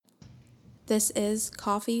This is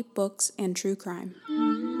Coffee, Books, and True Crime.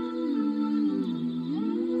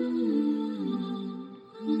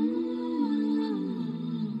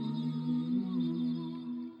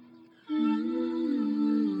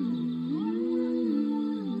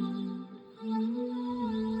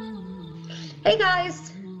 Hey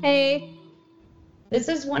guys! Hey! This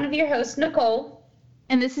is one of your hosts, Nicole.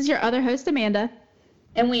 And this is your other host, Amanda.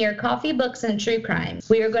 And we are Coffee, Books, and True Crime.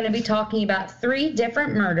 We are going to be talking about 3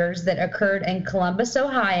 different murders that occurred in Columbus,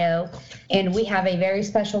 Ohio. And we have a very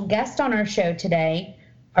special guest on our show today,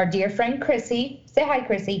 our dear friend, Chrissy. Say hi,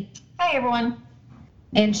 Chrissy. Hi, everyone.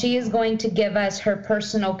 And she is going to give us her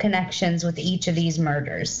personal connections with each of these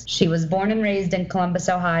murders. She was born and raised in Columbus,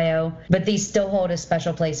 Ohio, but these still hold a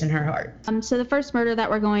special place in her heart. So the first murder that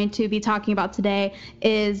we're going to be talking about today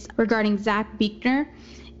is regarding Zach Buechner.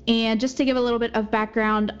 And just to give a little bit of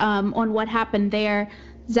background on what happened there,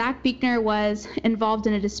 Zach Buechner was involved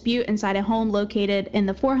in a dispute inside a home located in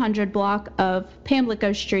the 400 block of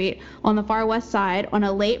Pamlico Street on the far west side on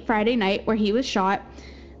a late Friday night where he was shot.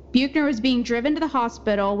 Buechner was being driven to the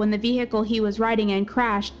hospital when the vehicle he was riding in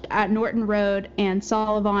crashed at Norton Road and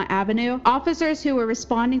Sullivan Avenue. Officers who were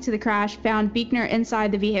responding to the crash found Buechner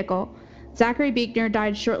inside the vehicle. Zachary Buechner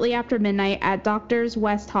died shortly after midnight at Doctors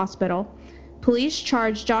West Hospital. Police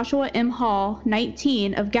charged Joshua M. Hall,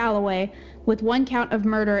 19, of Galloway, with 1 count of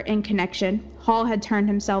murder in connection. Hall had turned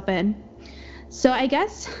himself in. So I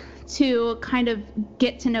guess to kind of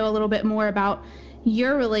get to know a little bit more about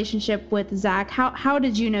your relationship with Zach, how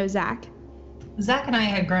did you know Zach? Zach and I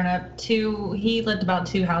had grown up he lived about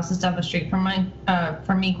 2 houses down the street from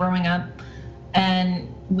me growing up,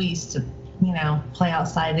 and we used to, play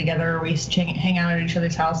outside together. We used to hang out at each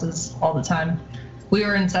other's houses all the time. We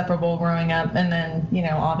were inseparable growing up, and then,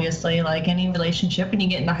 obviously, like any relationship, when you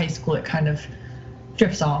get into high school, it kind of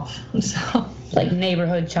drifts off. So, like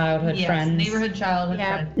neighborhood, childhood friends. Neighborhood, childhood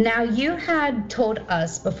friends. Now, you had told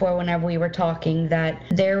us before, whenever we were talking, that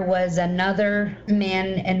there was another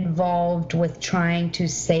man involved with trying to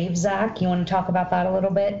save Zach. You want to talk about that a little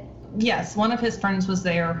bit? Yes, one of his friends was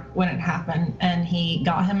there when it happened, and he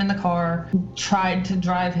got him in the car, tried to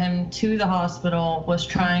drive him to the hospital, was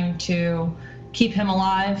trying to keep him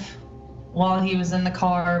alive while he was in the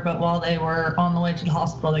car, but while they were on the way to the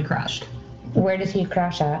hospital, they crashed. Where did he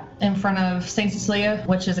crash at? In front of St. Cecilia,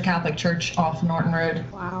 which is a Catholic church off Norton Road.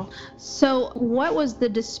 Wow. So what was the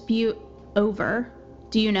dispute over?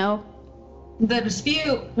 Do you know? The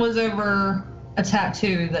dispute was over a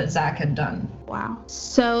tattoo that Zach had done. Wow.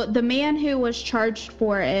 So the man who was charged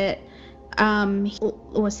for it,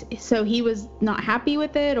 he was not happy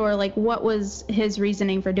with it, or like what was his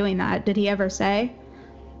reasoning for doing that? Did he ever say?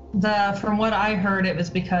 From what I heard, it was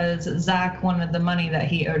because Zach wanted the money that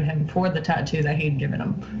he owed him for the tattoo that he'd given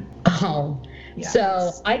him. Oh, yeah.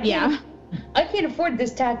 So I can't afford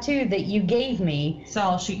this tattoo that you gave me, so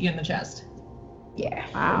I'll shoot you in the chest. Yeah.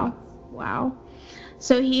 Wow.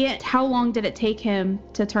 So how long did it take him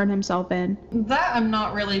to turn himself in? That I'm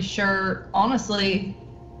not really sure. Honestly,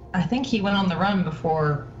 I think he went on the run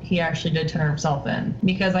before he actually did turn himself in,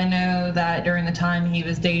 because I know that during the time he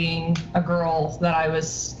was dating a girl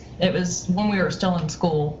it was when we were still in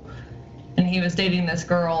school, and he was dating this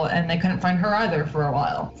girl, and they couldn't find her either for a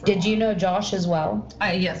while. Did you know Josh as well?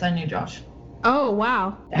 Yes, I knew Josh. Oh,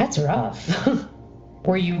 wow. That's rough.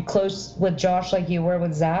 Were you close with Josh like you were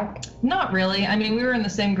with Zach? Not really. I mean, we were in the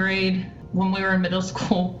same grade when we were in middle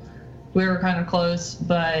school. We were kind of close,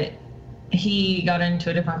 but he got into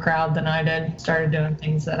a different crowd than I did. Started doing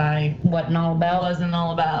things that I wasn't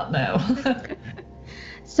all about. No.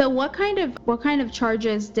 So what kind of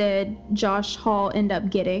charges did Josh Hall end up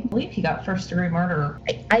getting? I believe he got first-degree murder.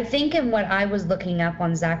 I think in what I was looking up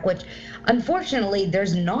on Zach, which unfortunately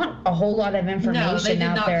there's not a whole lot of information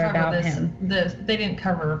out there about him. They didn't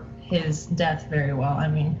cover his death very well. I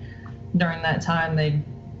mean, during that time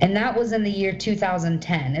and that was in the year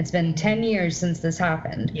 2010. It's been 10 years since this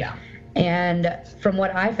happened. Yeah. And from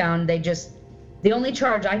what I found, the only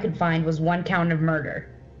charge I could find was 1 count of murder.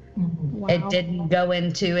 Mm-hmm. Wow. It didn't go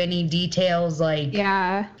into any details like...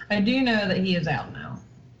 Yeah. I do know that he is out now.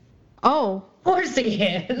 Oh. Of course he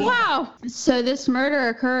is. Wow. So this murder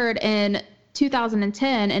occurred in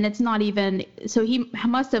 2010, and it's not even... So he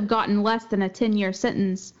must have gotten less than a 10-year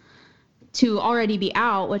sentence to already be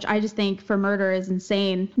out, which I just think for murder is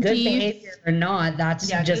insane. Good behavior or not, that's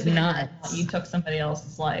just nuts. You took somebody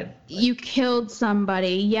else's life. You killed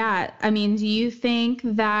somebody. Yeah. I mean, do you think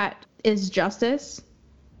that is justice?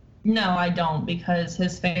 No, I don't, because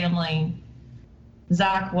his family,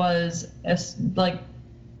 Zach was a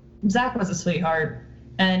sweetheart,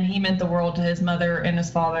 and he meant the world to his mother and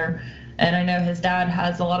his father, And I know his dad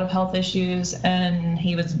has a lot of health issues, and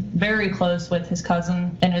he was very close with his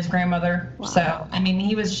cousin and his grandmother. Wow. So, I mean,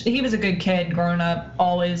 he was a good kid growing up,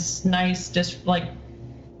 always nice, just like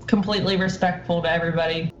completely respectful to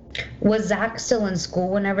everybody. Was Zach still in school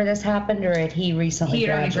whenever this happened, or had he recently He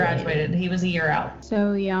already graduated? graduated. He was a year out.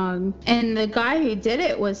 So young. And the guy who did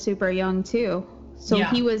it was super young too. So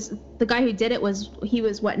Yeah. the guy who did it was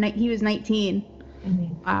 19.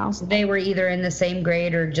 Mm-hmm. Wow. So they were either in the same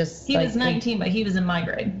grade or just He was 19, but he was in my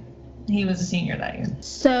grade. He was a senior that year.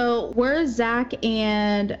 So were Zach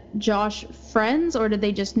and Josh friends, or did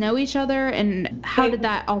they just know each other? And how did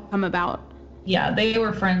that all come about? Yeah, they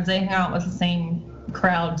were friends. They hung out with the same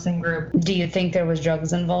crowd, same group. Do you think there was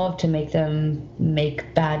drugs involved to make them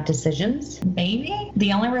make bad decisions? Maybe.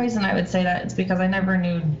 The only reason I would say that is because I never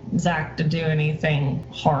knew Zach to do anything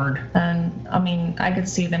hard. And I mean, I could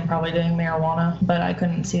see them probably doing marijuana, but I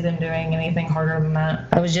couldn't see them doing anything harder than that.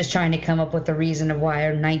 I was just trying to come up with a reason of why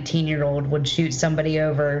a 19-year-old would shoot somebody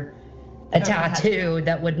over a tattoo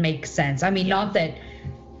that would make sense. I mean, not that,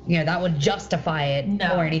 that would justify it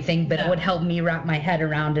or anything, but it would help me wrap my head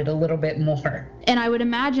around it a little bit more. And I would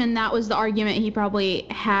imagine that was the argument he probably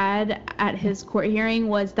had at his court hearing,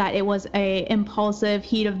 was that it was a impulsive,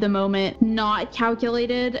 heat of the moment, not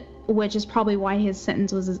calculated, which is probably why his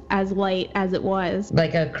sentence was as light as it was.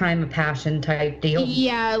 Like a crime of passion type deal.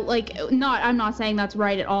 Yeah, I'm not saying that's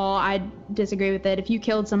right at all. I disagree with it. If you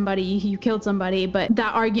killed somebody, you killed somebody. But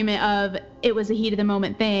that argument of it was a heat of the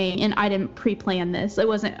moment thing, and I didn't pre-plan this. It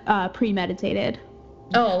wasn't premeditated.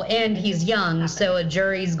 Oh, and he's young, so a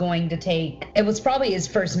jury's going to take... It was probably his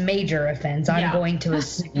first major offense, I'm going to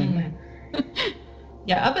assume.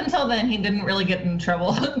 Yeah, up until then, he didn't really get in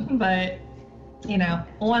trouble. But,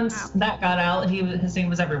 once that got out, his name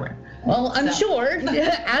was everywhere. Well, I'm sure,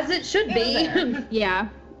 as it should be. Yeah.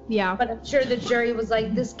 But I'm sure the jury was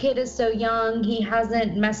like, this kid is so young, he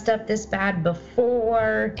hasn't messed up this bad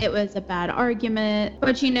before. It was a bad argument,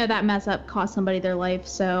 but that mess up cost somebody their life,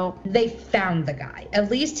 so. They found the guy.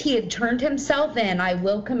 At least he had turned himself in. I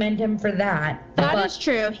will commend him for that. That is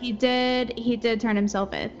true. He did turn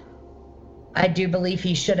himself in. I do believe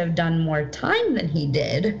he should have done more time than he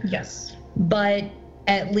did. Yes. But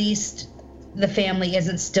at least the family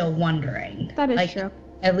isn't still wondering. That is true.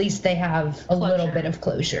 At least they have a little bit of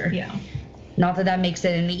closure. Yeah. Not that makes it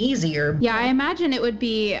any easier. Yeah, I imagine it would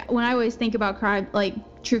be, when I always think about crime, like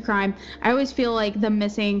true crime, I always feel like the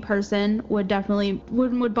missing person would definitely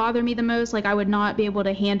would bother me the most. Like, I would not be able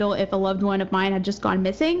to handle if a loved one of mine had just gone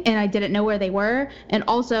missing and I didn't know where they were. And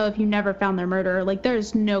also, if you never found their murderer, like,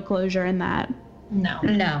 there's no closure in that.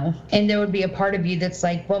 No. And there would be a part of you that's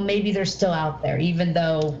like, well, maybe they're still out there, even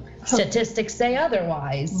though statistics say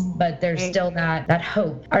otherwise, but there's still that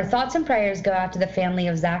hope. Our thoughts and prayers go out to the family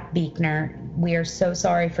of Zach Buechner. We are so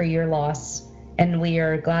sorry for your loss, and we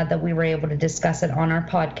are glad that we were able to discuss it on our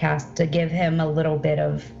podcast to give him a little bit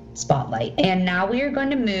of spotlight. And now we are going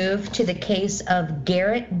to move to the case of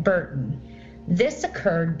Garrett Burton. This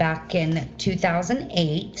occurred back in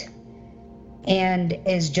 2008. And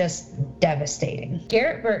is just devastating.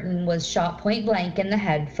 Garrett Burton was shot point blank in the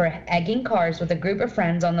head for egging cars with a group of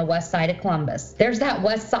friends on the west side of Columbus. There's that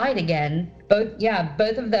west side again.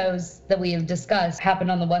 Both of those that we have discussed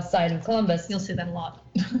happened on the west side of Columbus. You'll see that a lot.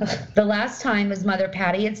 The last time his mother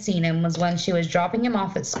Patty had seen him was when she was dropping him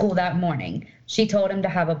off at school that morning. She told him to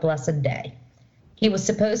have a blessed day. He was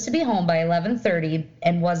supposed to be home by 11:30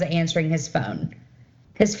 and wasn't answering his phone.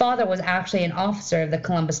 His father was actually an officer of the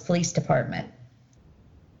Columbus Police Department.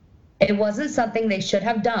 It wasn't something they should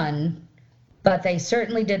have done, but they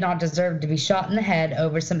certainly did not deserve to be shot in the head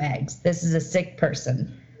over some eggs. This is a sick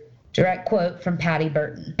person. Direct quote from Patty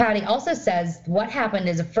Burton. Patty also says what happened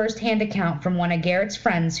is a first-hand account from one of Garrett's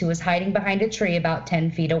friends who was hiding behind a tree about 10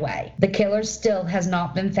 feet away. The killer still has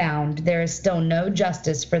not been found. There is still no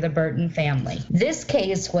justice for the Burton family. This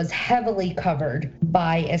case was heavily covered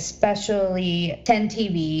by especially 10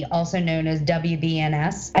 TV, also known as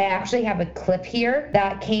WBNS. I actually have a clip here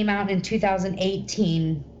that came out in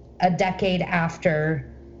 2018, a decade after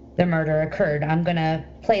the murder occurred. I'm gonna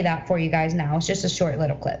play that for you guys now. It's just a short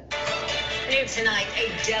little clip. New tonight, a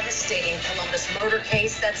devastating Columbus murder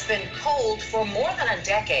case that's been cold for more than a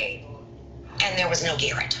decade. And there was no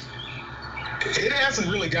Garrett. It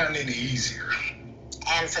hasn't really gotten any easier.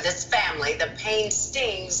 And for this family, the pain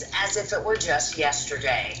stings as if it were just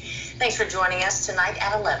yesterday. Thanks for joining us tonight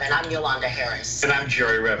at 11. I'm Yolanda Harris. And I'm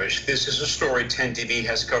Jerry Revish. This is a story 10 TV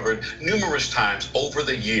has covered numerous times over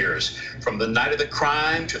the years, from the night of the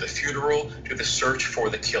crime to the funeral to the search for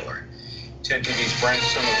the killer. 10 TV's Frank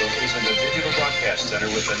Somerville is in the Digital Broadcast Center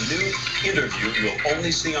with a new interview you'll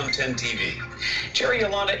only see on 10 TV. Jerry,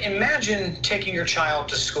 Yolanda, imagine taking your child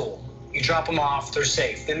to school. You drop them off, they're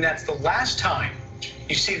safe. Then that's the last time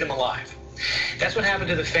you see them alive. That's what happened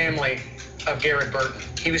to the family of Garrett Burton.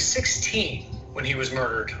 He was 16 when he was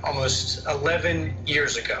murdered, almost 11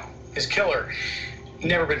 years ago. His killer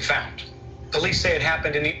never been found. Police say it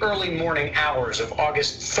happened in the early morning hours of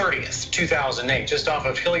August 30th, 2008, just off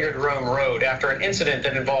of Hilliard Rome Road after an incident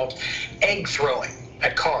that involved egg throwing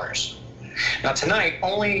at cars. Now tonight,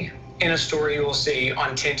 only in a story you will see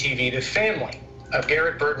on 10 TV, the family of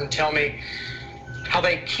Garrett Burton tell me how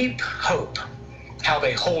they keep hope, how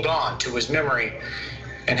they hold on to his memory,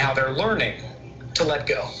 and how they're learning to let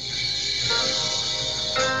go.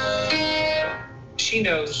 She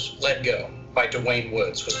Knows Let Go by Dwayne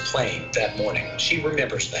Woods was playing that morning. She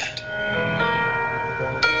remembers that.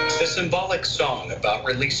 The symbolic song about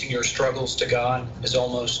releasing your struggles to God is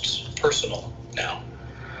almost personal now.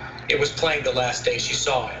 It was playing the last day she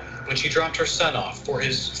saw him when she dropped her son off for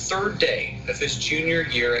his third day of his junior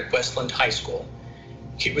year at Westland High School.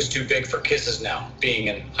 He was too big for kisses now, being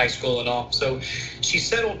in high school and all, so she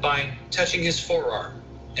settled by touching his forearm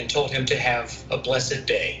and told him to have a blessed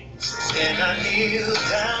day. And I kneel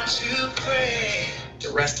down to pray.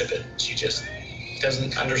 The rest of it, she just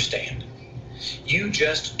doesn't understand. You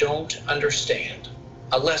just don't understand.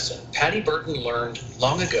 A lesson Patty Burton learned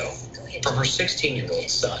long ago from her 16-year-old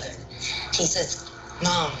son. He says,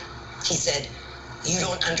 Mom, he said, you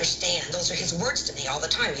don't understand. Those are his words to me all the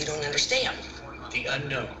time. You don't understand. The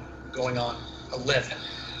unknown going on 11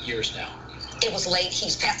 years now. It was late.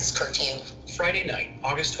 He's past his curfew. Friday night,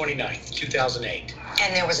 August 29th, 2008.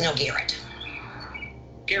 And there was no Garrett.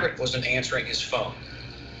 Garrett wasn't answering his phone.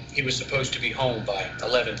 He was supposed to be home by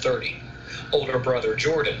 11:30. Older brother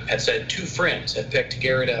Jordan had said 2 friends had picked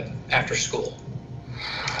Garrett up after school.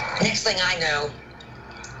 Next thing I know,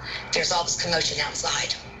 there's all this commotion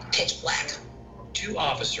outside. Pitch black. 2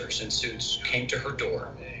 officers in suits came to her door,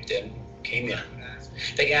 then came in.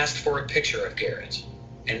 They asked for a picture of Garrett,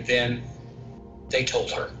 and then they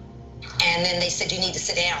told her. And then they said, you need to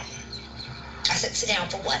sit down. I said, sit down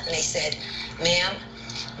for what? And they said, ma'am,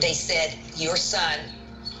 they said, your son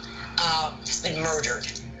has been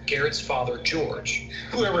murdered. Garrett's father, George.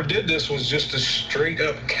 Whoever did this was just a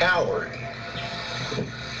straight-up coward.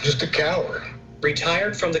 Just a coward.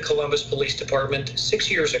 Retired from the Columbus Police Department 6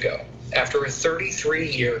 years ago after a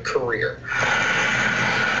 33-year career.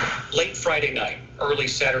 Late Friday night, early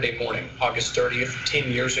Saturday morning, August 30th,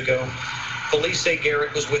 10 years ago, police say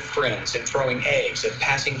Garrett was with friends and throwing eggs at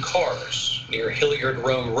passing cars near Hilliard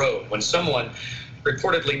Rome Road when someone,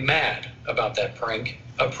 reportedly mad about that prank,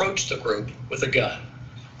 approached the group with a gun.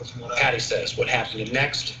 Patty says what happened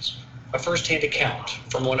next, a first-hand account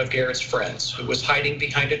from one of Garrett's friends who was hiding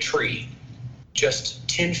behind a tree just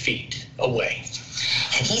 10 feet away.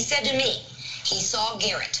 And he said to me, he saw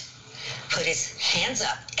Garrett put his hands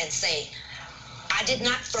up and say, I did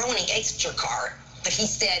not throw any eggs at your car, but he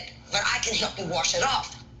said, but I can help you wash it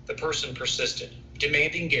off. The person persisted,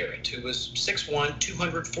 demanding Garrett, who was 6'1",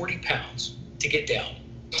 240 pounds, to get down.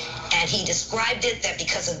 And he described it that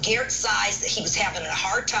because of Garrett's size, that he was having a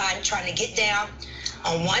hard time trying to get down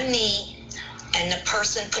on one knee, and the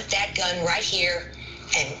person put that gun right here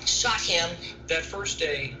and shot him. That first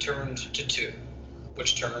day turned to 2,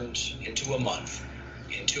 which turned into a month,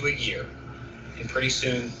 into a year, and pretty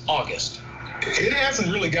soon, August. It hasn't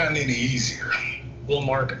really gotten any easier. Will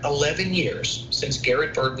mark 11 years since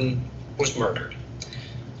Garrett Burton was murdered.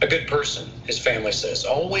 A good person, his family says,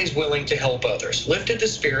 always willing to help others, lifted the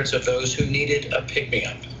spirits of those who needed a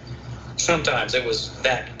pick-me-up. Sometimes it was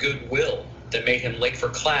that goodwill that made him late for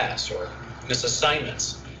class or miss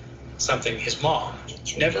assignments, something his mom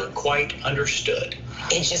never quite understood.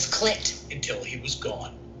 It just clicked. Until he was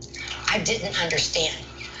gone. I didn't understand.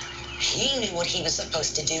 He knew what he was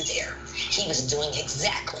supposed to do there. He was doing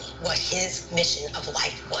exactly what his mission of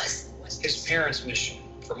life was. His parents' mission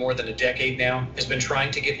for more than a decade now has been trying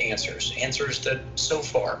to get answers that so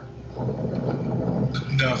far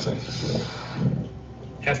Nothing.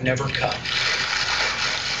 have never come.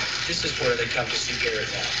 This is where they come to see Garrett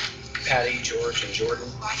now. Patty, George, and Jordan,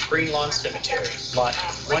 Green Lawn Cemetery, lot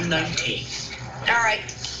 119. All right,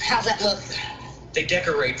 how's that look? They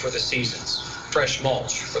decorate for the seasons, fresh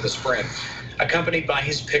mulch for the spring, accompanied by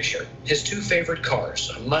his picture, his 2 favorite cars,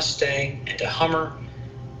 a Mustang and a Hummer,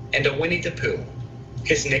 and a Winnie the Pooh,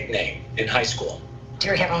 his nickname in high school.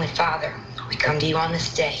 Dear Heavenly Father, we come to you on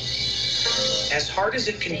this day. As hard as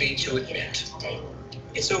it can be to admit,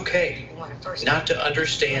 it's okay not to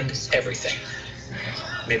understand everything.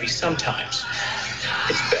 Maybe sometimes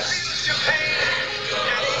it's best feels your pain, and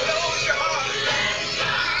he knows your heart.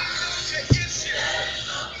 To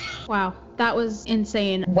issue. Wow, that was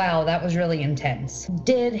insane. Wow, that was really intense.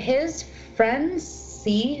 Did his friends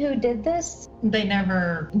see who did this? They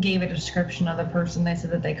never gave a description of the person. They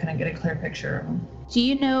said that they couldn't get a clear picture of him. Do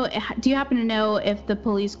you happen to know if the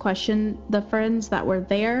police questioned the friends that were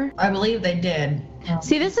there? I believe they did.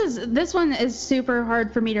 See, this one is super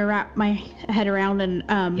hard for me to wrap my head around, and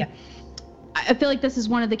I feel like this is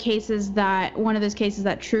one of those cases that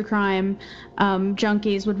true crime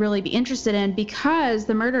junkies would really be interested in, because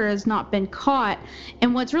the murderer has not been caught.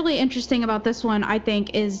 And what's really interesting about this one, I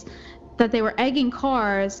think, is that they were egging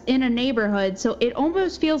cars in a neighborhood, so it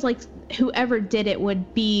almost feels like whoever did it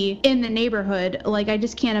would be in the neighborhood. Like, I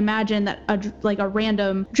just can't imagine that a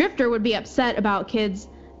random drifter would be upset about kids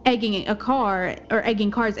egging a car or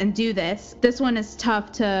egging cars and do this. This one is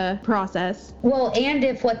tough to process. Well, and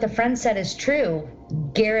if what the friend said is true,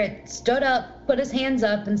 Garrett stood up, put his hands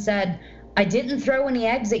up, and said, "I didn't throw any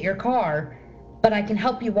eggs at your car, but I can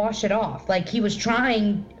help you wash it off." Like, he was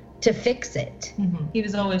trying to fix it. Mm-hmm. He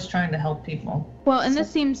was always trying to help people. Well, and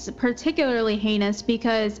this seems particularly heinous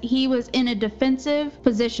because he was in a defensive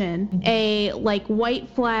position, a white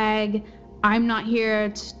flag, I'm not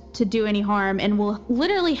here to do any harm and will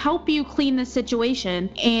literally help you clean the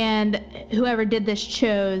situation. And whoever did this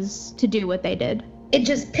chose to do what they did. It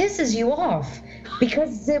just pisses you off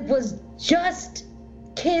because it was just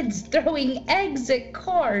kids throwing eggs at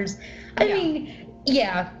cars. I mean,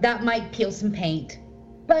 yeah, that might peel some paint.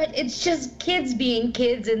 But it's just kids being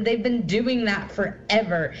kids, and they've been doing that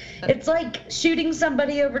forever. It's like shooting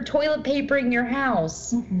somebody over toilet paper in your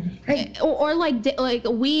house. Mm-hmm.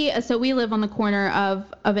 We live on the corner of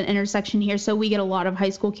an intersection here, so we get a lot of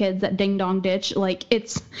high school kids that ding dong ditch. Like,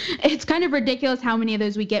 it's kind of ridiculous how many of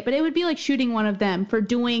those we get, but it would be like shooting one of them for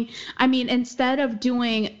doing, instead of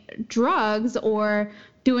doing drugs or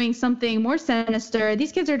doing something more sinister,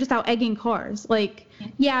 these kids are just out egging cars. Like,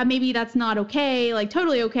 yeah, maybe that's not okay,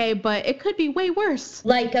 totally okay, but it could be way worse.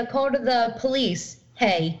 Like a call to the police,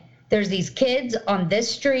 hey, there's these kids on this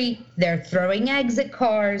street, they're throwing eggs at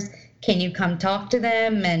cars, can you come talk to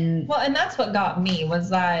them? And that's what got me, was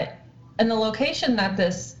that in the location that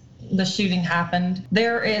the shooting happened,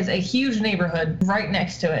 there is a huge neighborhood right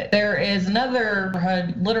next to it. There is another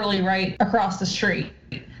neighborhood literally right across the street.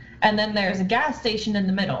 And then there's a gas station in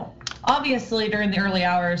the middle. Obviously, during the early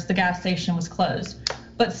hours, the gas station was closed.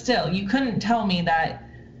 But still, you can't tell me that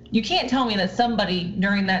somebody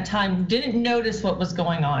during that time didn't notice what was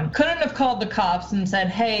going on. Couldn't have called the cops and said,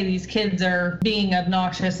 hey, these kids are being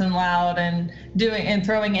obnoxious and loud and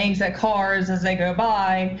throwing eggs at cars as they go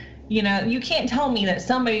by. You can't tell me that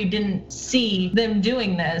somebody didn't see them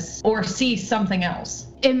doing this or see something else.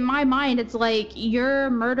 In my mind, it's like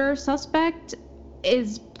your murder suspect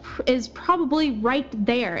is probably right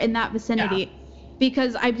there in that vicinity,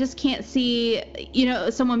 because I just can't see,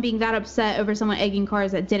 someone being that upset over someone egging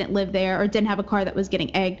cars that didn't live there or didn't have a car that was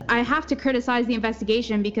getting egged. I have to criticize the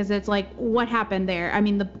investigation because it's like, what happened there?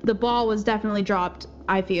 The ball was definitely dropped,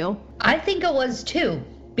 I feel. I think it was too,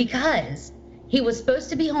 because he was supposed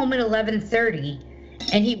to be home at 11:30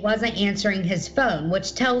 and he wasn't answering his phone,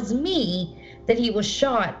 which tells me that he was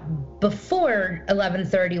shot before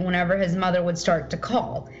 11:30 whenever his mother would start to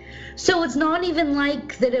call. So it's not even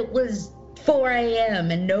like that it was 4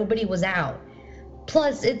 a.m. and nobody was out.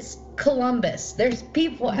 Plus, it's Columbus. There's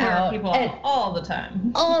people out all the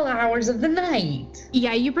time. All hours of the night.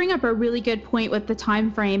 Yeah, you bring up a really good point with the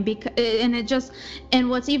time frame, and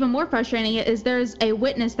what's even more frustrating is there's a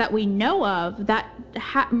witness that we know of that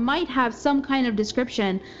might have some kind of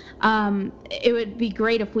description. It would be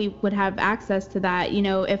great if we would have access to that,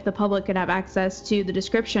 if the public could have access to the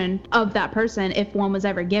description of that person if one was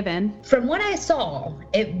ever given. From what I saw,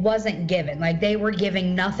 it wasn't given. Like, they were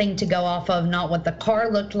giving nothing to go off of, not what the car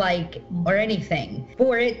looked like or anything.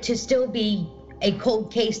 For it to still be a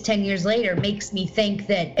cold case 10 years later makes me think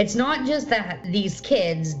that it's not just that these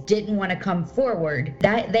kids didn't want to come forward,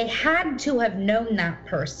 that they had to have known that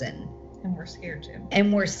person. And were scared to.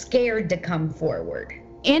 And were scared to come forward.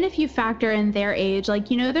 And if you factor in their age, they're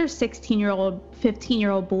 16-year-old,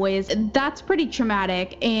 15-year-old boys, that's pretty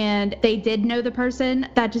traumatic. And they did know the person.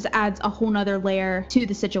 That just adds a whole nother layer to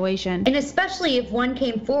the situation. And especially if one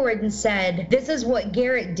came forward and said, this is what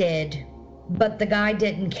Garrett did, but the guy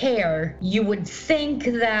didn't care, you would think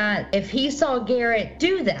that if he saw Garrett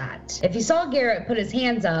do that, if he saw Garrett put his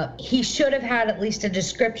hands up, he should have had at least a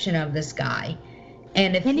description of this guy.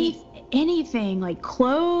 And if anything, like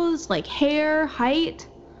clothes, like hair, height.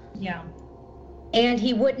 Yeah. And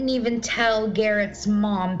he wouldn't even tell Garrett's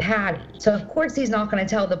mom, Patty. So of course he's not going to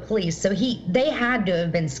tell the police. So they had to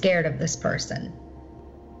have been scared of this person.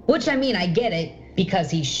 Which, I mean, I get it,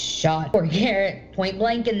 because he shot poor Garrett point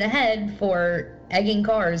blank in the head for egging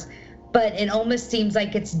cars. But it almost seems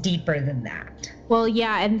like it's deeper than that. Well,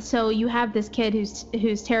 yeah, and so you have this kid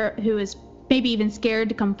who is maybe even scared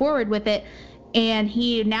to come forward with it, and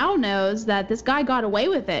he now knows that this guy got away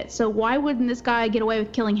with it. So why wouldn't this guy get away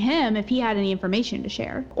with killing him if he had any information to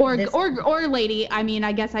share? Or lady? I mean,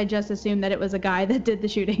 I guess I just assumed that it was a guy that did the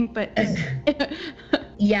shooting, but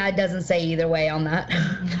yeah, it doesn't say either way on that.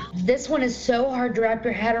 This one is so hard to wrap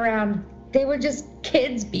your head around. They were just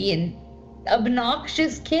kids being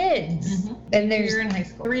obnoxious kids. Mm-hmm. And there's you're in high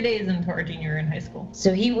school 3 days into our junior year in high school,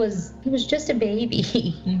 so he was just a baby.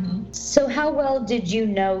 Mm-hmm. So how well did you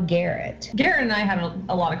know Garrett and I had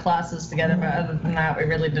a lot of classes together, but other than that we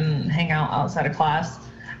really didn't hang out outside of class.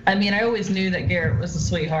 I mean, I always knew that Garrett was a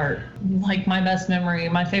sweetheart. Like, my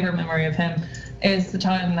favorite memory of him is the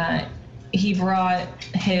time that he brought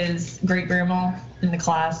his great grandma into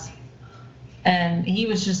class, and he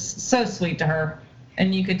was just so sweet to her.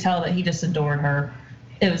 And you could tell that he just adored her.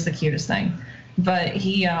 It was the cutest thing. But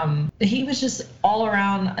he was just all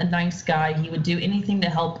around a nice guy. He would do anything to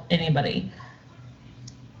help anybody.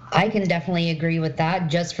 I can definitely agree with that,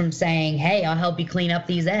 just from saying, hey, I'll help you clean up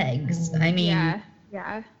these eggs. I mean,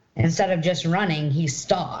 yeah. Instead of just running, he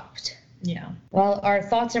stopped. Yeah. Well, our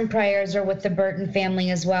thoughts and prayers are with the Burton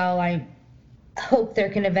family as well. I hope there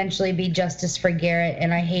can eventually be justice for Garrett,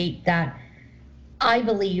 and I hate that I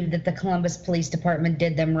believe that the Columbus Police Department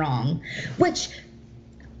did them wrong, which,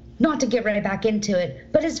 not to get right back into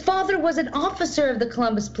it, but his father was an officer of the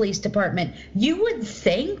Columbus Police Department. You would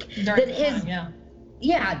think during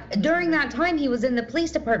that time he was in the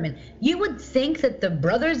police department. You would think that the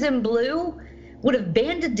brothers in blue would have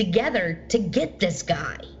banded together to get this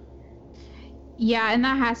guy. Yeah, and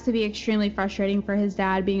that has to be extremely frustrating for his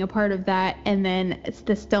dad being a part of that, and then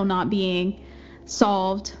it's still not being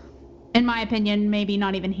solved. In my opinion, maybe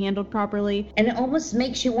not even handled properly. And it almost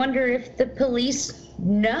makes you wonder if the police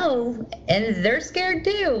know, and they're scared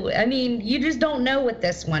too. I mean, you just don't know with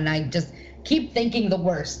this one. I just keep thinking the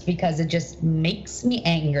worst because it just makes me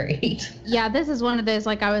angry. Yeah, this is one of those,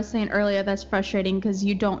 like I was saying earlier, that's frustrating because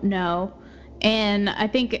you don't know. And I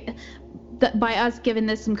think that by us giving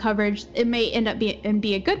this some coverage, it may end up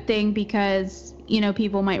be a good thing because, you know,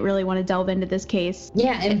 people might really want to delve into this case.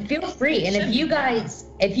 Yeah, and feel free. And if you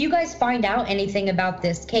guys find out anything about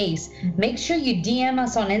this case, make sure you DM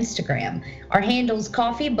us on Instagram. Our handle's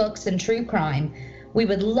Coffee, Books, and True Crime. We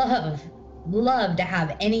would love to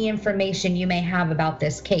have any information you may have about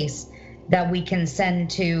this case that we can send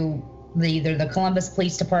to either the Columbus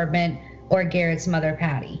Police Department or Garrett's mother,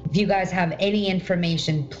 Patty. If you guys have any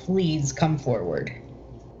information, please come forward.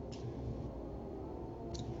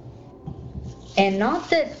 And not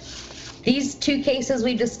that these two cases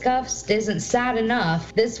we discussed isn't sad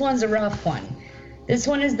enough, this one's a rough one. This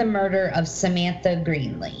one is the murder of Samantha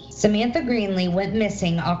Greenlee. Samantha Greenlee went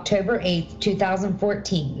missing October 8th,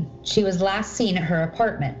 2014. She was last seen at her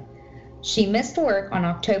apartment. She missed work on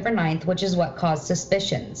October 9th, which is what caused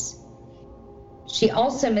suspicions. She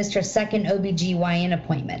also missed her second OBGYN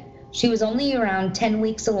appointment. She was only around 10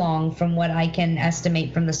 weeks along from what I can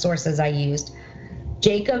estimate from the sources I used.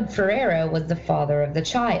 Jacob Ferrero was the father of the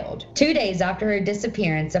child. 2 days after her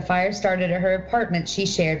disappearance, a fire started at her apartment she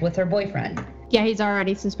shared with her boyfriend. Yeah, he's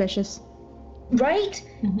already suspicious. Right?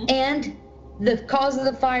 Mm-hmm. And the cause of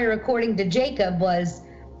the fire, according to Jacob,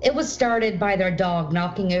 it was started by their dog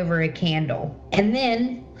knocking over a candle. And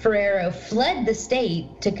then Ferrero fled the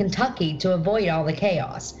state to Kentucky to avoid all the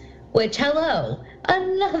chaos. Which, hello,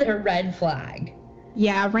 another red flag.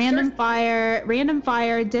 Yeah, random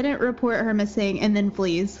fire, didn't report her missing, and then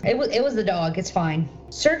flees. It was the dog, it's fine.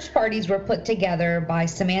 Search parties were put together by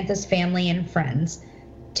Samantha's family and friends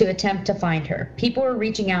to attempt to find her. People were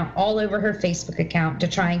reaching out all over her Facebook account to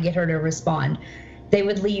try and get her to respond. They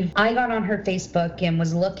would leave. I got on her Facebook and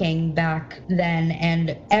was looking back then,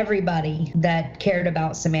 and everybody that cared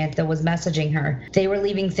about Samantha was messaging her. They were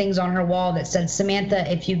leaving things on her wall that said, Samantha,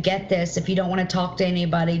 if you get this, if you don't want to talk to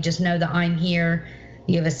anybody, just know that I'm here.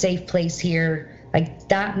 You have a safe place here. Like,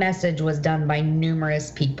 that message was done by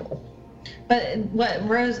numerous people. But what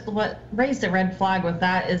raised a red flag with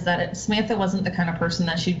that is that Samantha wasn't the kind of person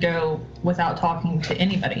that she'd go without talking to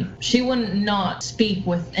anybody. She wouldn't not speak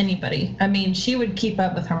with anybody. I mean, she would keep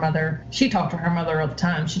up with her mother. She talked to her mother all the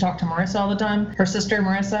time. She talked to Marissa all the time. Her sister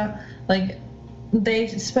Marissa, like, they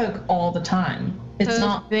spoke all the time. It's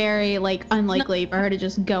not very unlikely for her to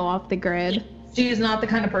just go off the grid. She is not the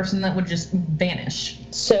kind of person that would just vanish.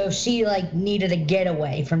 So she like needed a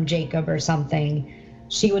getaway from Jacob or something.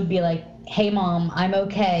 She would be like, hey mom, I'm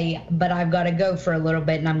okay, but I've got to go for a little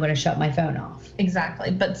bit and I'm going to shut my phone off.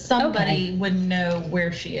 Exactly. But somebody would know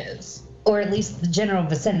where she is. Or at least the general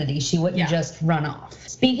vicinity. She wouldn't just run off.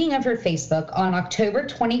 Speaking of her Facebook, on October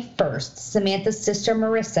 21st, Samantha's sister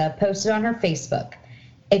Marissa posted on her Facebook,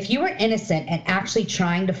 if you were innocent and actually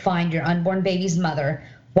trying to find your unborn baby's mother,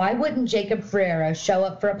 why wouldn't Jacob Ferreiro show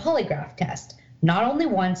up for a polygraph test? Not only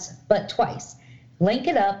once, but twice. Link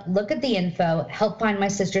it up, look at the info, help find my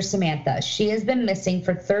sister Samantha. She has been missing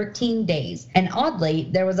for 13 days. And oddly,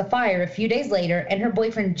 there was a fire a few days later and her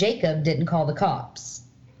boyfriend Jacob didn't call the cops.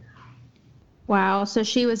 Wow, so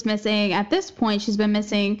she was missing, at this point, she's been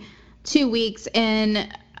missing 2 weeks, and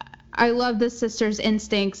I love the sister's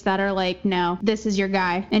instincts that are like, no, this is your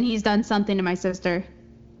guy, and he's done something to my sister.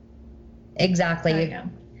 Exactly.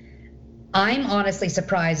 I'm honestly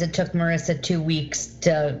surprised it took Marissa 2 weeks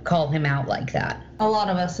to call him out like that. A lot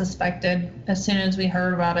of us suspected as soon as we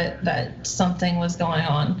heard about it that something was going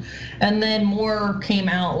on. And then more came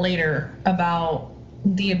out later about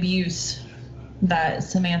the abuse that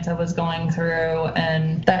Samantha was going through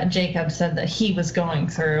and that Jacob said that he was going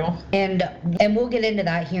through. And we'll get into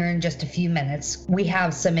that here in just a few minutes. We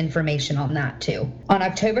have some information on that too. On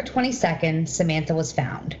October 22nd, Samantha was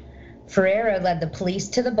found. Ferreiro led the police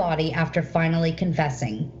to the body after finally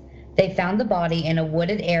confessing. They found the body in a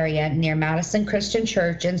wooded area near Madison Christian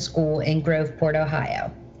Church and School in Groveport,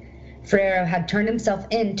 Ohio. Ferreiro had turned himself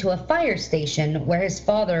into a fire station where his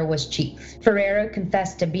father was chief. Ferreiro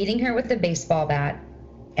confessed to beating her with a baseball bat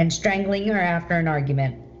and strangling her after an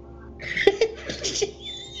argument.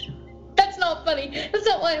 That's not funny. That's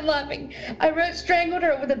not why I'm laughing. I wrote strangled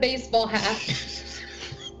her with a baseball hat.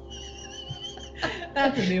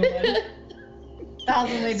 That's a new one.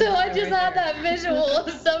 So I just had that visual of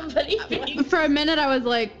somebody. For a minute, I was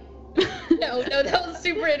like, no, that was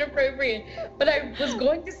super inappropriate. But I was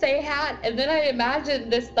going to say hat, and then I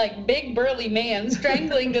imagined this like big burly man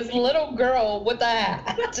strangling this little girl with a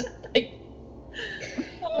hat.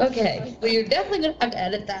 Okay, well you're definitely gonna have to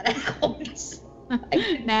edit that out.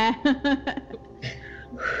 Nah.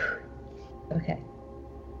 Okay.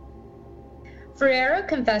 Ferreiro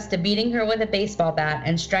confessed to beating her with a baseball bat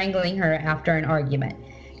and strangling her after an argument.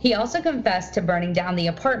 He also confessed to burning down the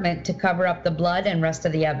apartment to cover up the blood and rest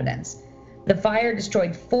of the evidence. The fire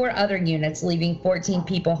destroyed 4 other units, leaving 14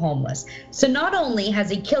 people homeless. So not only has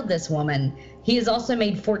he killed this woman, he has also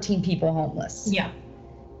made 14 people homeless. Yeah.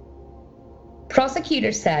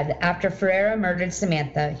 Prosecutors said after Ferreiro murdered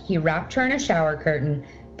Samantha, he wrapped her in a shower curtain,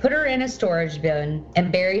 put her in a storage bin,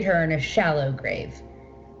 and buried her in a shallow grave.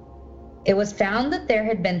 It was found that there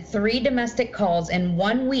had been 3 domestic calls in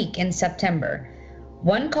 1 week in September.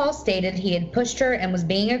 One call stated he had pushed her and was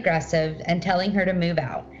being aggressive and telling her to move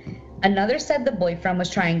out. Another said the boyfriend was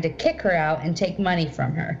trying to kick her out and take money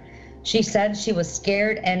from her. She said she was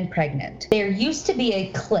scared and pregnant. There used to be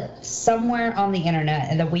a clip somewhere on the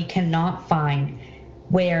internet that we cannot find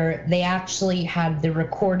where they actually had the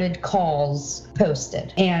recorded calls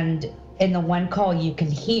posted. And in the one call, you can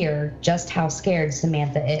hear just how scared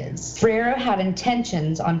Samantha is. Ferreiro had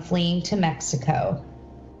intentions on fleeing to Mexico,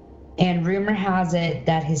 and rumor has it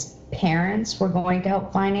that his parents were going to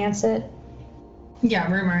help finance it.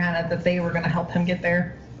 Yeah, rumor had it that they were going to help him get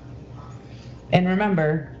there. And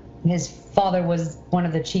remember, his father was one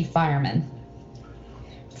of the chief firemen.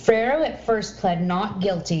 Ferreiro at first pled not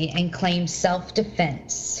guilty and claimed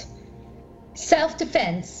self-defense.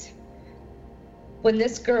 Self-defense? When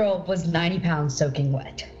this girl was 90 pounds soaking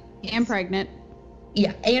wet. And pregnant.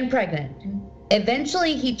 Yeah, and pregnant.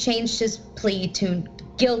 Eventually, he changed his plea to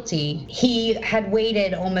guilty. He had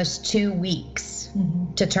waited almost 2 weeks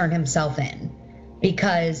to turn himself in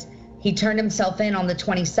because he turned himself in on the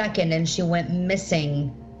 22nd and she went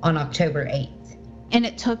missing on October 8th. And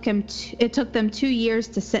it took them 2 years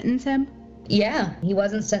to sentence him? Yeah, he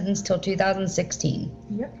wasn't sentenced till 2016.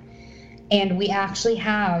 Yep. And we actually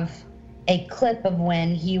have a clip of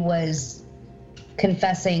when he was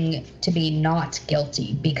confessing to be not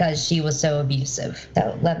guilty because she was so abusive.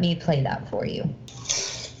 So let me play that for you.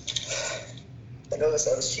 I know that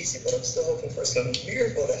sounds cheesy, but I'm still hoping for some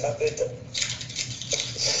miracle to happen.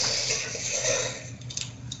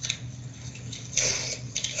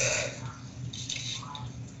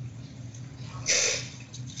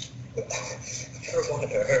 I never wanted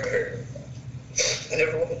to hurt her. I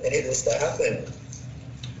never wanted any of this to happen.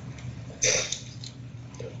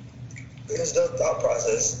 There's no thought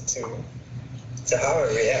process to how I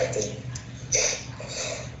reacted.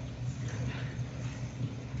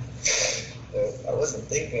 wasn't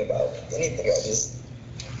thinking about anything.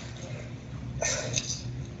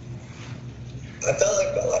 I felt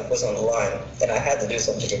like my life was on the line, and I had to do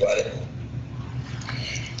something about it.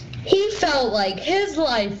 He felt like his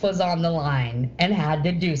life was on the line and had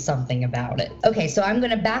to do something about it. Okay, so I'm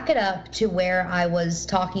going to back it up to where I was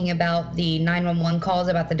talking about the 911 calls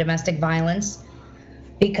about the domestic violence,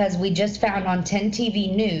 because we just found on 10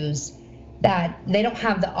 TV News that they don't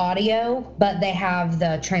have the audio, but they have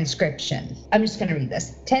the transcription. I'm just going to read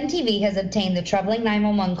this. 10 TV has obtained the troubling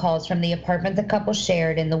 911 calls from the apartment the couple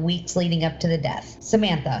shared in the weeks leading up to the death.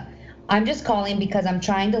 Samantha: I'm just calling because I'm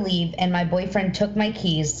trying to leave and my boyfriend took my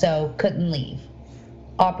keys, so couldn't leave.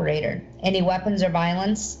 Operator: any weapons or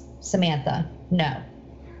violence? Samantha: no.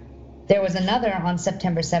 There was another on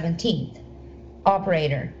September 17th.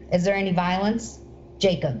 Operator: is there any violence?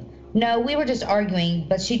 Jacob: no, we were just arguing,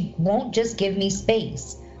 but she won't just give me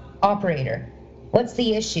space. Operator: what's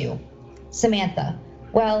the issue? Samantha: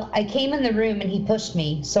 well, I came in the room and he pushed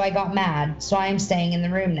me, so I got mad, so I am staying in the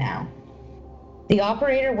room now. The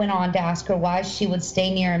operator went on to ask her why she would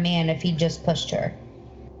stay near a man if he just pushed her.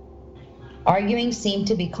 Arguing seemed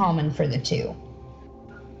to be common for the two.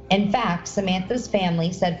 In fact, Samantha's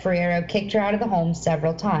family said Ferrero kicked her out of the home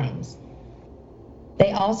several times.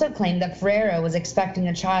 They also claimed that Ferrero was expecting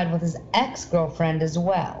a child with his ex-girlfriend as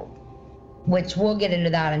well, which we'll get into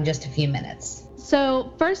that in just a few minutes.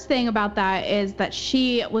 So first thing about that is that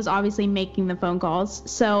she was obviously making the phone calls.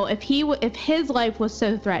 So if his life was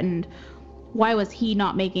so threatened, why was he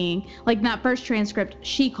not making, like in that first transcript,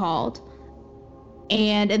 she called.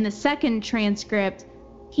 And in the second transcript,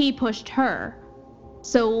 he pushed her.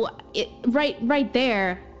 So right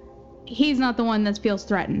there, he's not the one that feels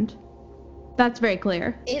threatened. That's very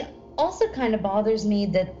clear. It also kind of bothers me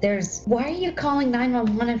that why are you calling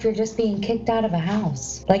 911 if you're just being kicked out of a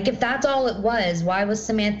house? Like, if that's all it was, why was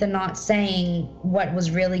Samantha not saying what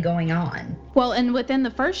was really going on? Well, and within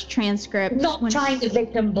the first transcript... Not trying to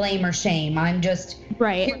victim blame or shame. I'm just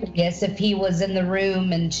curious if he was in the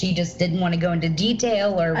room and she just didn't want to go into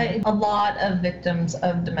detail or... A lot of victims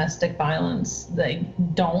of domestic violence, they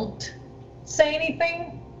don't say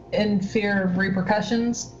anything in fear of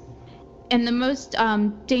repercussions. And the most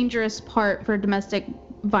dangerous part for domestic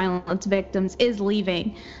violence victims is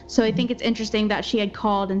leaving. So I think it's interesting that she had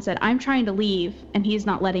called and said, I'm trying to leave, and he's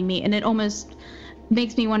not letting me. And it almost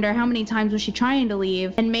makes me wonder, how many times was she trying to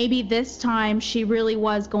leave? And maybe this time she really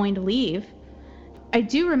was going to leave. I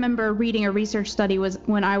do remember reading a research study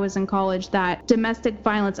when I was in college that domestic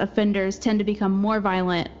violence offenders tend to become more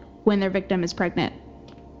violent when their victim is pregnant.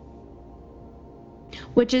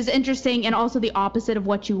 Which is interesting, and also the opposite of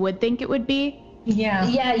what you would think it would be.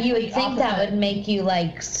 Yeah, you would think that would make you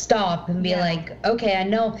like stop and be like, okay, I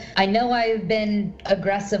know I've been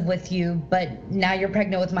aggressive with you, but now you're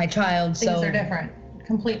pregnant with my child, so things are different,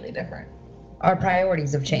 completely different. Our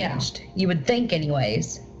priorities have changed. You would think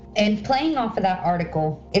anyways. And playing off of that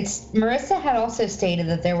article, Marissa had also stated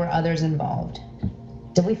that there were others involved.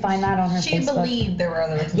 Did we find that on her Facebook? She believed there were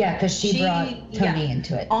others. Yeah, because she brought Tony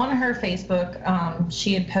into it. On her Facebook,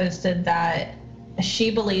 she had posted that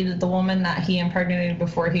she believed that the woman that he impregnated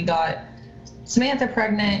before he got Samantha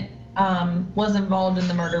pregnant was involved in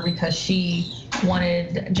the murder because she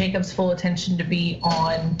wanted Jacob's full attention to be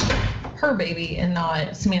on her baby and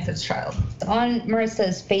not Samantha's child. On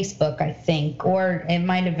Marissa's Facebook, I think, or it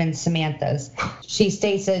might have been Samantha's, she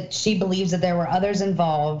states that she believes that there were others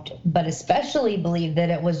involved, but especially believed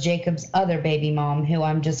that it was Jacob's other baby mom, who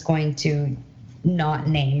I'm just going to not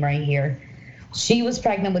name right here. She was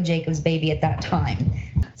pregnant with Jacob's baby at that time.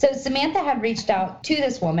 So Samantha had reached out to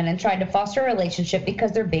this woman and tried to foster a relationship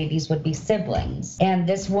because their babies would be siblings. And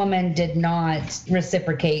this woman did not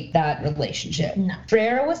reciprocate that relationship. No.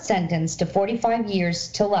 Ferrero was sentenced to 45 years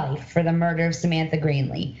to life for the murder of Samantha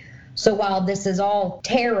Greenlee. So while this is all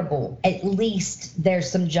terrible, at least there's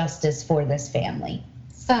some justice for this family.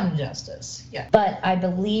 Some justice, yeah. But I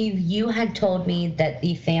believe you had told me that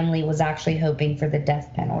the family was actually hoping for the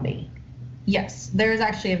death penalty. Yes, there's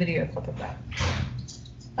actually a video clip of that,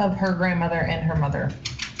 of her grandmother and her mother.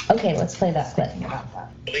 Okay, let's play that clip.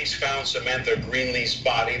 Police found Samantha Greenlee's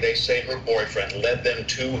body. They say her boyfriend led them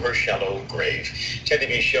to her shallow grave. 10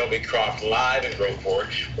 TV's Shelby Croft live in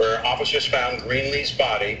Groveport, where officers found Greenlee's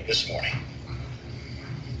body this morning.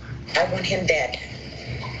 I want him dead.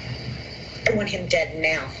 I want him dead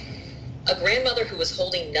now. A grandmother who was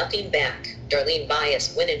holding nothing back, Darlene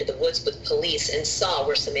Bias, went into the woods with police and saw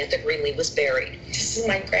where Samantha Greenlee was buried. This is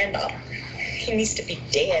my granddaughter. He needs to be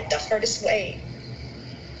dead the hardest way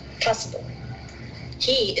possible.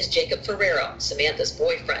 He is Jacob Ferrero, Samantha's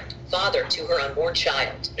boyfriend, father to her unborn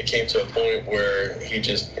child. It came to a point where he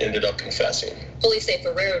just ended up confessing. Police say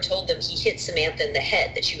Ferrero told them he hit Samantha in the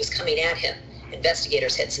head, that she was coming at him.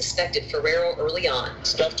 Investigators had suspected Ferrero early on.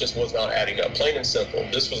 Stuff just was not adding up. Plain and simple.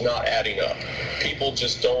 This was not adding up. People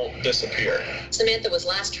just don't disappear. Samantha was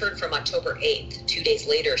last heard from October 8th. 2 days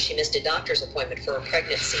later, she missed a doctor's appointment for a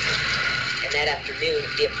pregnancy. And that afternoon,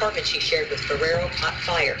 the apartment she shared with Ferrero caught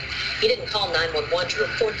fire. He didn't call 911 to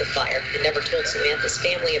report the fire and never told Samantha's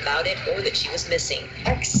family about it or that she was missing.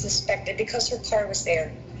 I suspected because her car was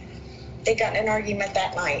there. They got in an argument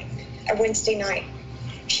that night, a Wednesday night.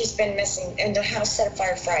 She's been missing, and the house set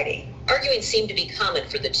afire Friday. Arguing seemed to be common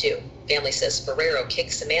for the two. Family says Ferrero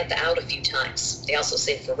kicked Samantha out a few times. They also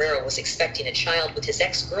say Ferrero was expecting a child with his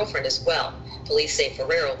ex-girlfriend as well. Police say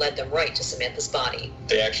Ferrero led them right to Samantha's body.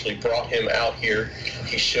 They actually brought him out here.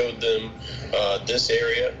 He showed them this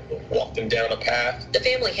area, walked them down a path. The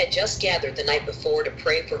family had just gathered the night before to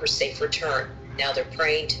pray for her safe return. Now they're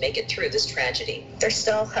praying to make it through this tragedy. There's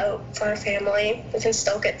still hope for our family. We can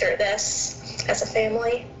still get through this as a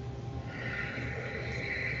family.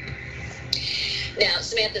 Now,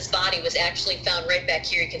 Samantha's body was actually found right back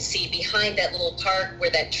here. You can see behind that little park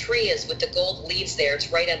where that tree is with the gold leaves there.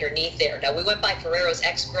 It's right underneath there. Now, we went by Ferrero's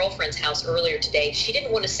ex-girlfriend's house earlier today. She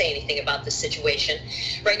didn't want to say anything about this situation.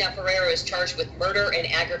 Right now, Ferrero is charged with murder and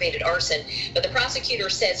aggravated arson, but the prosecutor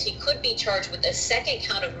says he could be charged with a second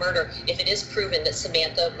count of murder if it is proven that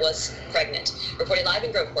Samantha was pregnant. Reporting live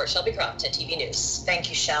in Groveport, Shelby Croft, 10 TV News. Thank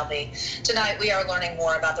you, Shelby. Tonight, we are learning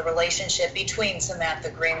more about the relationship between Samantha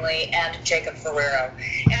Greenlee and Jacob Ferrero.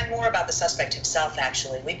 And more about the suspect himself,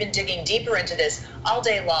 actually. We've been digging deeper into this all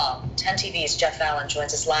day long. 10 TV's Jeff Allen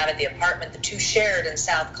joins us live at the apartment the two shared in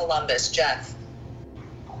South Columbus. Jeff.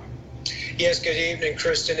 Yes, good evening,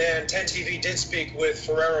 Kristen. And 10 TV did speak with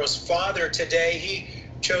Ferrero's father today. He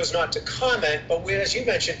chose not to comment, but as you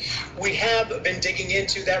mentioned, we have been digging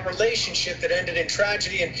into that relationship that ended in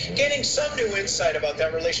tragedy and getting some new insight about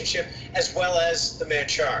that relationship as well as the man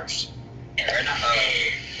charged.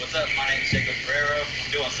 What's up? My name's Jacob Ferrero.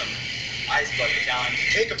 I'm doing some ice bucket challenge.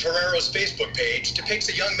 Jacob Ferrero's Facebook page depicts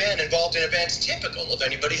a young man involved in events typical of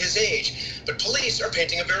anybody his age, but police are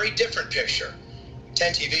painting a very different picture.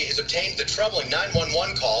 10 TV has obtained the troubling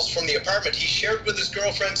 911 calls from the apartment he shared with his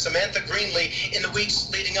girlfriend Samantha Greenlee in the weeks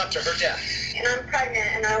leading up to her death. And I'm pregnant,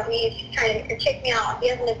 and I don't need you trying to kick me out. He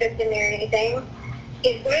hasn't evicted me or anything.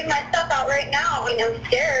 He's moving my stuff out right now. I mean, I'm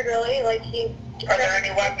scared, really. Like, Are there any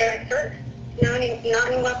weapons? Not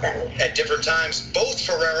any weapons. At different times, both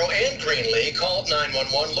Ferrero and Greenlee called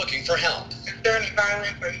 911 looking for help. Is there any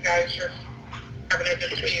violence or you guys just having a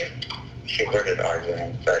dispute? She started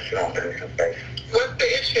arguing, so she don't do her face. What's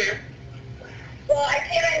the issue? Well, I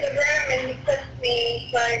came into the room and he pushed me,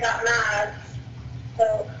 so I got mad.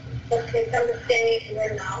 So, let's get some to stay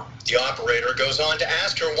here now. The operator goes on to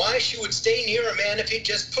ask her why she would stay near a man if he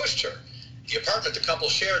just pushed her. The apartment the couple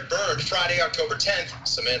shared burned Friday, October 10th.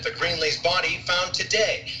 Samantha Greenlee's body found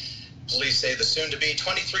today. Police say the soon-to-be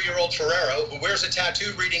 23-year-old Ferrero, who wears a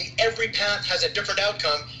tattoo reading "Every path has a different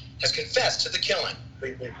outcome," has confessed to the killing.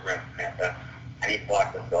 Please leave the room, Samantha. I need to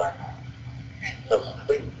block this door. So,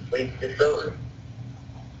 please, this over.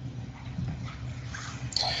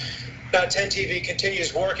 Now, 10 TV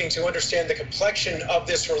continues working to understand the complexion of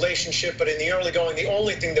this relationship, but in the early going, the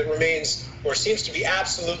only thing that remains or seems to be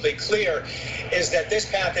absolutely clear is that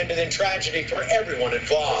this path ended in tragedy for everyone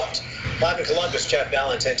involved. Live in Columbus, Jeff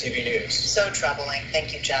Allen, 10 TV News. So troubling.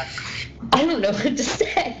 Thank you, Jeff. I don't know what to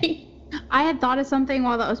say. I had thought of something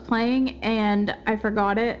while that was playing, and I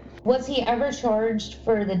forgot it. Was he ever charged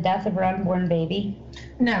for the death of her unborn baby?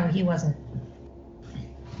 No, he wasn't.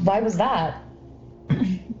 Why was that?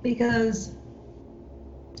 Because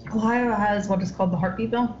Ohio has what is called the heartbeat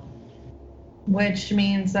bill, which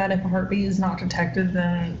means that if a heartbeat is not detected,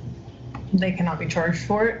 then they cannot be charged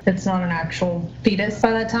for it. It's not an actual fetus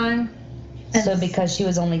by that time. And so because she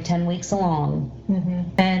was only 10 weeks along. Mm-hmm.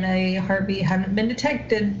 And a heartbeat hadn't been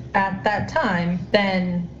detected at that time,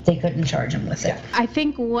 then they couldn't charge him with it. I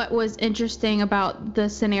think what was interesting about the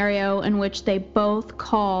scenario in which they both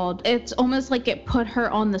called, it's almost like it put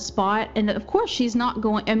her on the spot. And of course she's not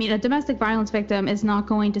going, I mean, a domestic violence victim is not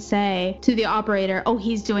going to say to the operator, oh,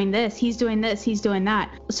 he's doing this, he's doing this, he's doing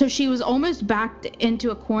that. So she was almost backed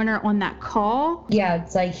into a corner on that call. Yeah,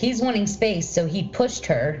 it's like he's wanting space, so he pushed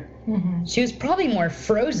her. Mm-hmm. She was probably more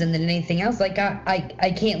frozen than anything else. Like,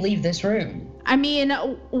 I can't leave this room. I mean,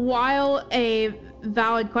 while a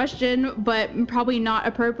valid question, but probably not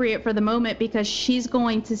appropriate for the moment, because she's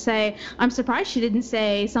going to say, I'm surprised she didn't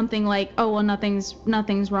say something like, oh, well,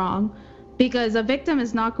 nothing's wrong. because a victim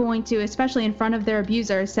is not going to, especially in front of their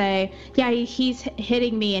abuser, say, yeah, he's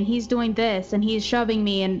hitting me and he's doing this and he's shoving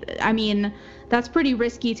me. And I mean, that's pretty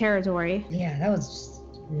risky territory. Yeah, that was just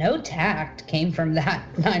no tact came from that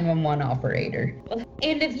 911 operator.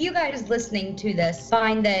 And if you guys listening to this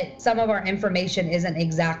find that some of our information isn't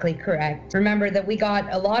exactly correct, remember that we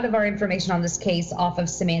got a lot of our information on this case off of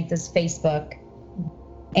Samantha's Facebook.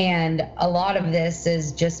 And a lot of this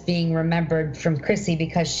is just being remembered from Chrissy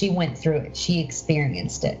because she went through it. She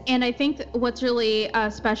experienced it. And I think what's really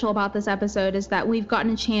special about this episode is that we've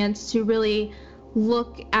gotten a chance to really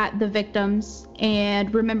look at the victims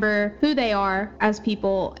and remember who they are as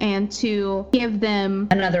people and to give them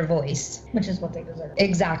another voice, which is what they deserve.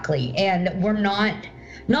 Exactly. And we're not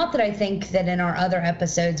that I think that in our other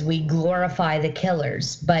episodes we glorify the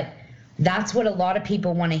killers, but that's what a lot of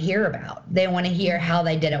people want to hear about. They want to hear how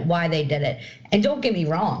they did it, why they did it. And don't get me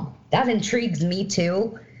wrong, that intrigues me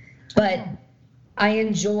too, but I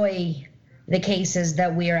enjoy the cases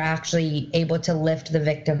that we are actually able to lift the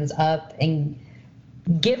victims up and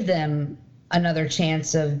give them another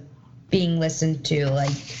chance of being listened to,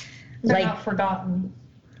 They're not forgotten.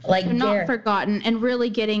 They're not forgotten, and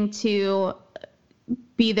really getting to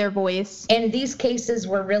be their voice. And these cases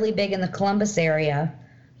were really big in the Columbus area,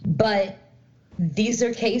 but these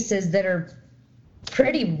are cases that are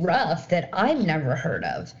pretty rough that I've never heard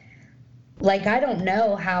of. Like, I don't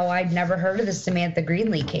know how I'd never heard of the Samantha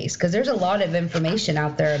Greenlee case, because there's a lot of information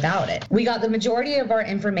out there about it. We got the majority of our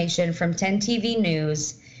information from 10 TV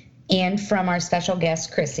News and from our special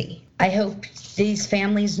guest, Chrissy. I hope these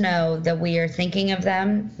families know that we are thinking of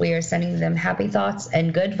them. We are sending them happy thoughts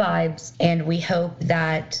and good vibes, and we hope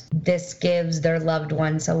that this gives their loved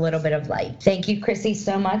ones a little bit of light. Thank you, Chrissy,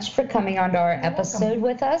 so much for coming on to our episode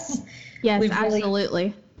with us. Yes,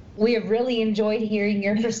 absolutely. We have really enjoyed hearing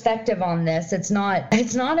your perspective on this. It's not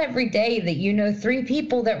every day that you know 3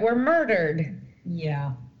 people that were murdered.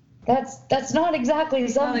 Yeah. That's not exactly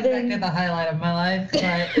something. Not exactly the highlight of my life, but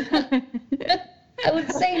I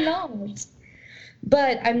would say not.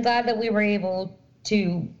 But I'm glad that we were able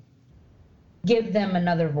to give them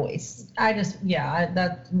another voice.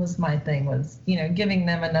 That was my thing, was, giving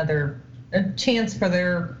them a chance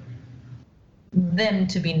for them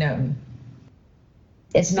to be known.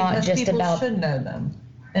 It's not because just people about... should know them,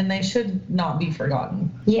 and they should not be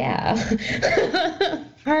forgotten. Yeah.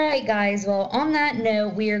 All right, guys. Well, on that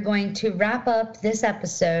note, we are going to wrap up this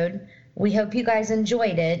episode. We hope you guys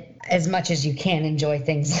enjoyed it as much as you can enjoy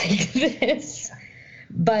things like this.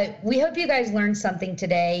 But we hope you guys learned something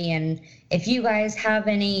today, and if you guys have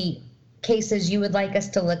any cases you would like us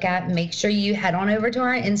to look at, make sure you head on over to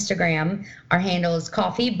our Instagram. Our handle is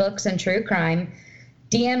Coffee, Books, and True Crime.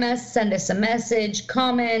 DM us, send us a message,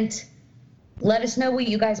 comment. Let us know what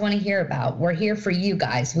you guys want to hear about. We're here for you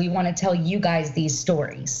guys. We want to tell you guys these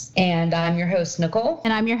stories. And I'm your host, Nicole.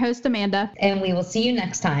 And I'm your host, Amanda. And we will see you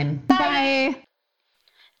next time. Bye.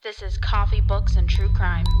 This is Coffee, Books, and True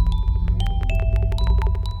Crime.